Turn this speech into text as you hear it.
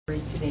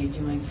today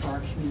doing for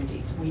our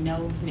communities. We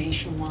know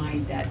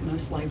nationwide that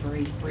most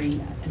libraries bring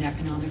an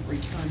economic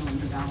return on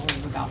the dollar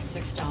of about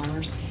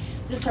 $6.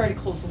 This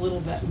article is a little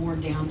bit more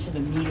down to the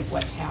meat of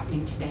what's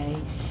happening today.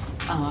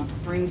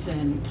 Brings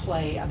in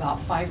play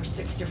about 5 or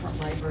 6 different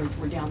libraries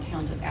where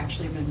downtowns have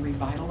actually been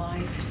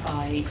revitalized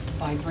by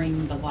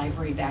bringing the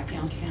library back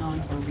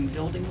downtown or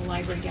rebuilding the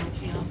library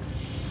downtown.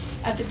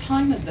 At the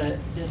time of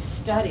this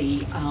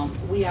study,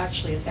 we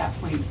actually at that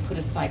point put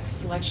a site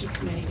selection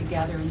committee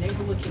together, and they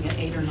were looking at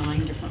 8 or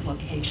 9 different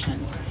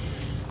locations.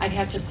 I'd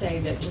have to say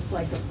that just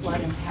like the flood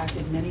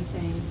impacted many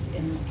things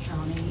in this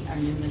county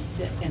and in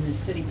this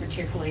city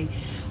particularly,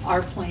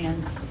 our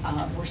plans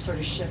were sort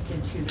of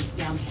shifted to this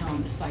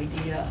downtown, this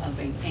idea of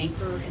an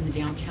anchor in the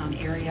downtown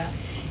area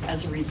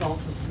as a result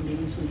of some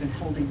meetings we've been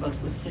holding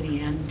both with city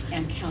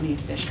and county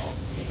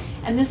officials.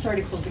 And this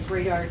article is a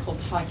great article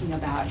talking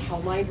about how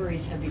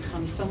libraries have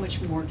become so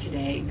much more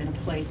today than a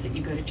place that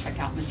you go to check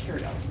out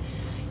materials.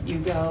 You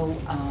go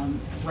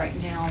right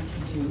now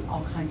to do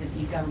all kinds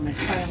of e-government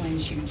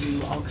filings. You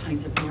do all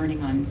kinds of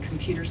learning on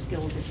computer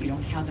skills if you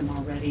don't have them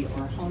already,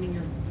 or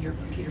honing your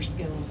computer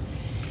skills.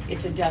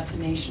 It's a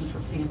destination for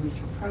families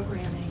for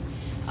programming.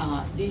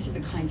 These are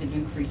the kinds of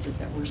increases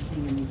that we're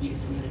seeing in the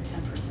use. We had a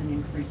 10%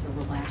 increase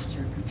over last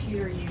year in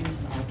computer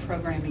use. Our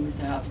programming's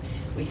up.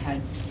 We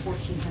had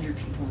 1,400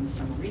 people in the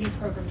summer reading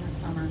program this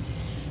summer.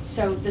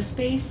 So the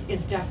space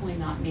is definitely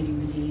not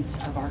meeting the needs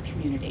of our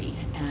community,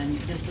 and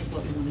this is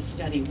what we want to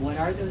study. What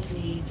are those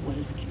needs? What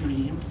is the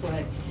community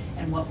input?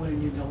 And what would a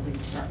new building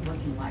start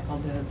looking like?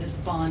 Although this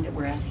bond that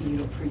we're asking you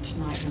to approve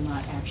tonight will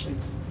not actually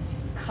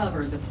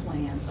cover the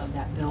plans of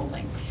that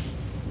building.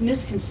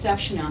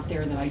 Misconception out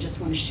there that I just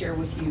want to share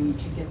with you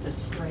to get this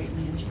straight,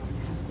 and Angie can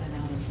pass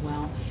that out as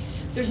well.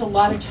 There's a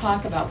lot of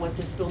talk about what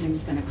this building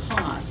is going to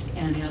cost,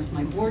 and as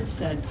my board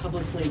said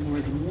publicly more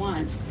than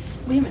once,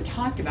 we haven't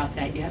talked about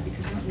that yet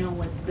because we don't know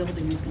what the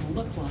building is going to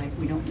look like.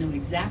 We don't know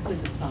exactly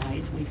the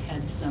size. We've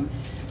had some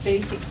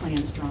basic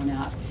plans drawn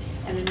up,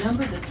 and a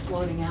number that's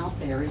floating out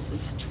there is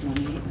this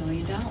 $28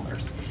 million.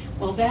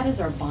 Well, that is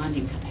our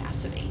bonding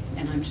capacity,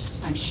 and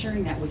I'm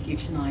sharing that with you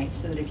tonight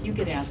so that if you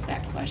get asked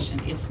that question,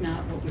 it's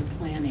not what we're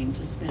planning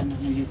to spend on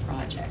a new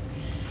project.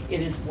 It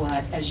is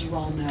what, as you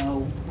all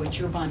know, what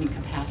your bonding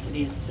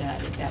capacity is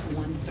set at that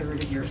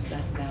 1/3 of your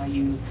assessed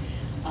value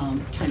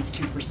times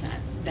 2%.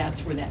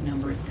 That's where that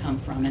number has come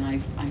from,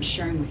 and I'm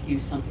sharing with you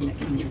something that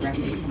came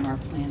directly from our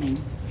planning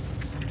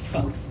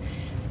folks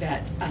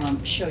that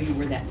show you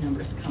where that number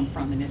has come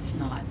from, and it's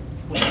not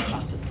what the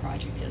cost of the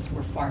project is.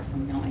 We're far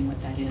from knowing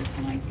what that is,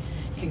 and I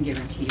can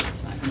guarantee you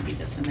it's not going to be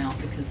this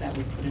amount because that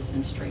would put us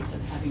in straits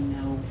of having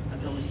no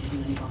ability to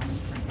do any bonding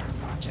for any of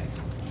our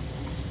projects.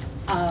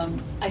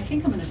 I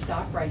think I'm going to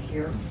stop right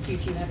here, see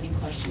if you have any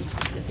questions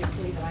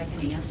specifically that I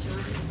can answer.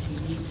 If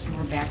you need some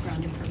more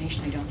background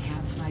information I don't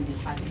have tonight, I'd be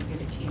happy to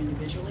give it to you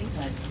individually,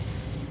 but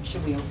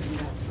should we open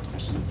it up for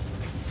questions?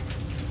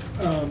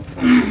 I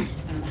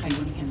don't know how you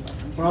want to handle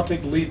it. Well, I'll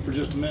take the lead for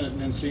just a minute,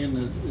 and then seeing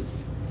that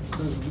it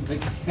doesn't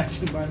take any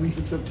action by me,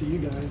 it's up to you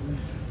guys. And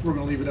we're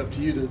going to leave it up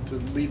to you to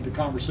lead the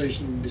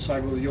conversation and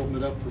decide whether you open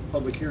it up for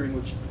public hearing,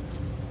 which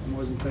I'm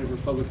always in favor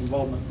of public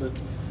involvement. But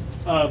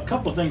a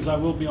couple of things I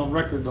will be on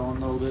record on,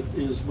 though, that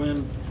is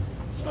when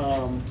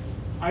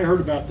I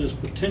heard about this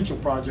potential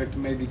project that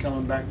may be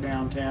coming back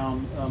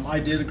downtown, I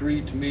did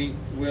agree to meet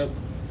with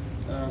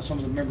some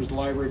of the members of the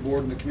library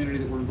board and the community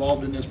that were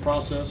involved in this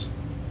process.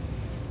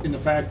 In the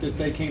fact that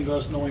they came to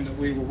us knowing that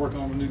we were working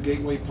on a new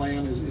gateway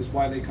plan is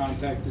why they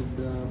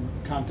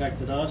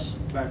contacted us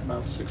back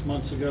about 6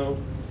 months ago.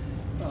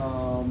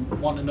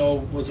 Wanting to know,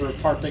 was there a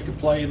part they could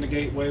play in the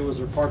gateway? Was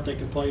there a part they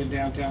could play in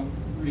downtown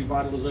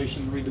revitalization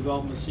and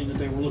redevelopment, seeing that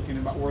they were looking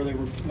about where they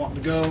were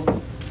wanting to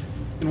go?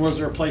 And was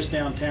there a place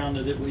downtown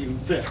that it would even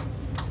fit?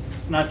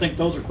 And I think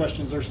those are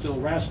questions they're still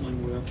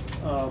wrestling with.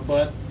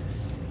 But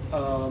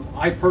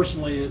I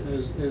personally,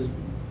 as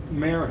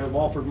mayor, have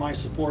offered my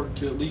support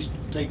to at least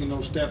taking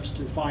those steps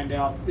to find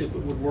out if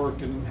it would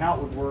work and how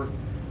it would work.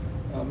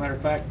 Matter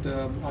of fact,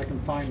 I can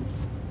find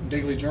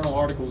Daily Journal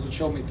articles that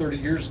showed me 30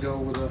 years ago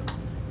with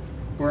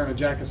wearing a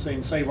jacket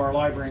saying "Save our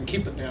library and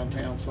keep it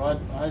downtown." So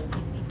I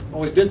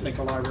always did think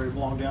a library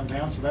belonged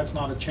downtown, so that's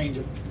not a change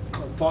of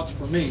thoughts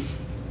for me.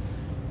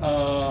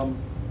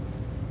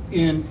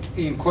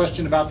 In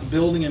question about the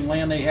building and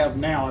land they have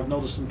now, I've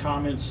noticed some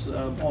comments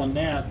on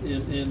that.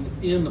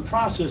 In the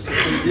process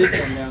that they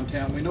did come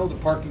downtown, we know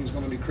that parking is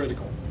going to be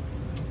critical.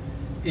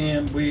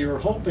 And we are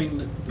hoping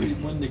that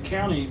when the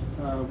county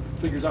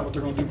figures out what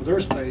they're going to do for their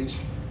space,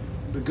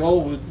 the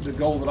goal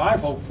that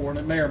I've hoped for, and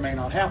it may or may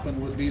not happen,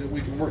 would be that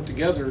we can work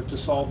together to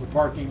solve the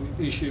parking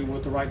issue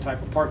with the right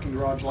type of parking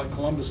garage like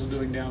Columbus is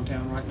doing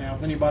downtown right now.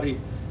 If anybody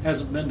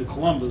hasn't been to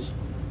Columbus,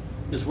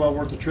 it's well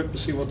worth the trip to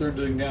see what they're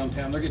doing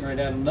downtown. They're getting ready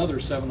to add another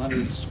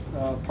 700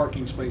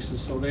 parking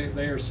spaces, so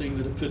they are seeing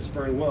that it fits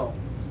very well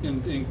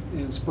in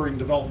spurring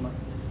development.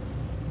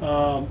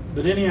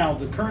 But anyhow,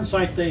 the current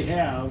site they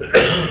have,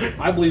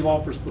 I believe,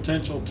 offers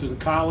potential to the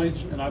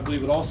college, and I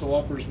believe it also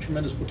offers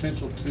tremendous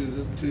potential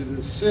to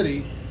the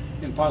city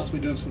and possibly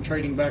doing some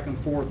trading back and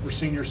forth for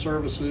senior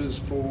services,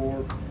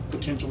 for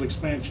potential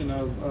expansion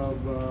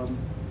of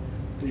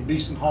the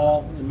Beeson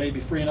Hall, and maybe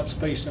freeing up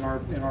space in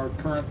our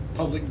current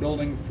public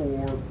building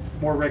for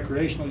more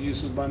recreational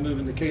uses by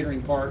moving the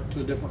catering part to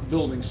a different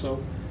building.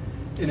 So,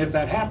 and if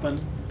that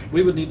happened,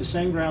 we would need the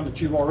same ground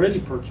that you've already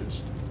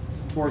purchased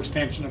for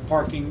extension of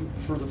parking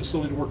for the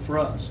facility to work for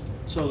us.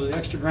 So the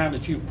extra ground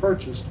that you've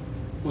purchased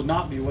would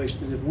not be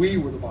wasted if we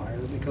were the buyer,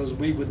 because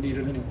we would need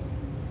it anyway.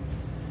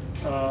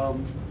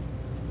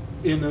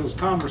 In those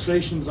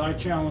conversations, I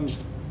challenged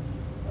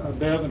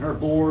Bev and her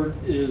board.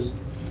 Is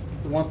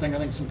the one thing I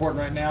think is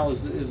important right now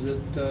is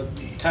that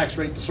tax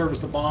rate to service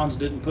the bonds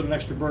didn't put an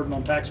extra burden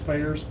on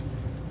taxpayers.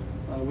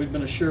 We've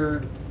been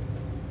assured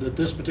that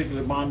this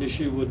particular bond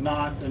issue would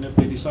not, and if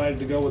they decided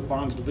to go with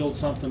bonds to build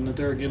something, that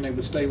there again they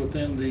would stay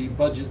within the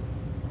budget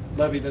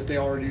levy that they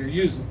already are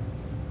using.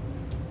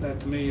 That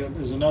to me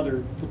is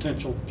another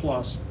potential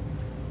plus.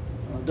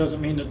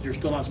 Doesn't mean that you're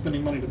still not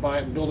spending money to buy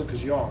it and build it,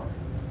 because you are.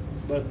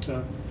 But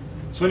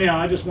so anyhow,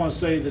 I just want to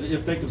say that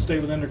if they can stay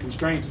within their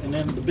constraints, and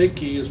then the big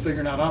key is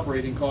figuring out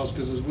operating costs,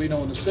 because as we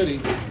know in the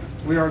city,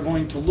 we are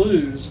going to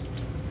lose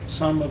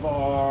some of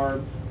our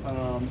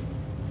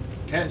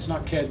it's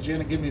not CAD,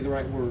 Janet, give me the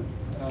right word.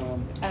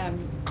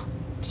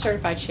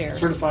 Certified shares.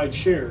 Certified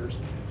shares.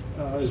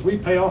 As we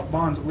pay off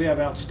bonds that we have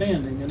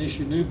outstanding and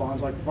issue new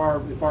bonds, like if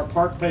our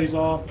park pays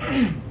off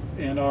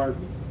and our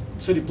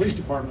city police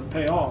department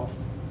pay off,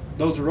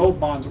 those are old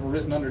bonds that were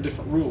written under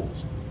different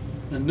rules.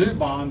 The new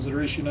bonds that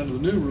are issued under the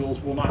new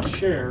rules will not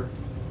share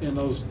in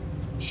those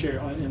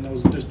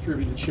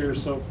distributed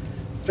shares. So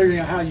figuring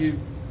out how you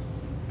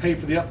pay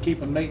for the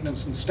upkeep and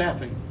maintenance and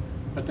staffing,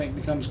 I think,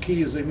 becomes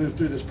key as they move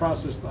through this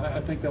process.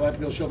 I think they'll have to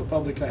be able to show the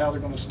public how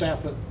they're going to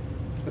staff it,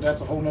 but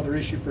that's a whole other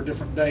issue for a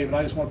different day. But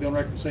I just want to be on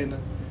record saying that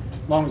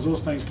as long as those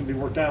things can be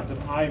worked out, that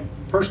I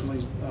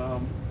personally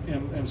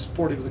am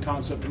supportive of the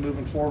concept of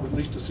moving forward, at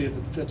least to see if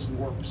it fits and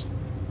works.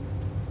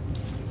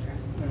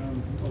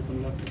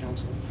 Open it up to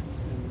council.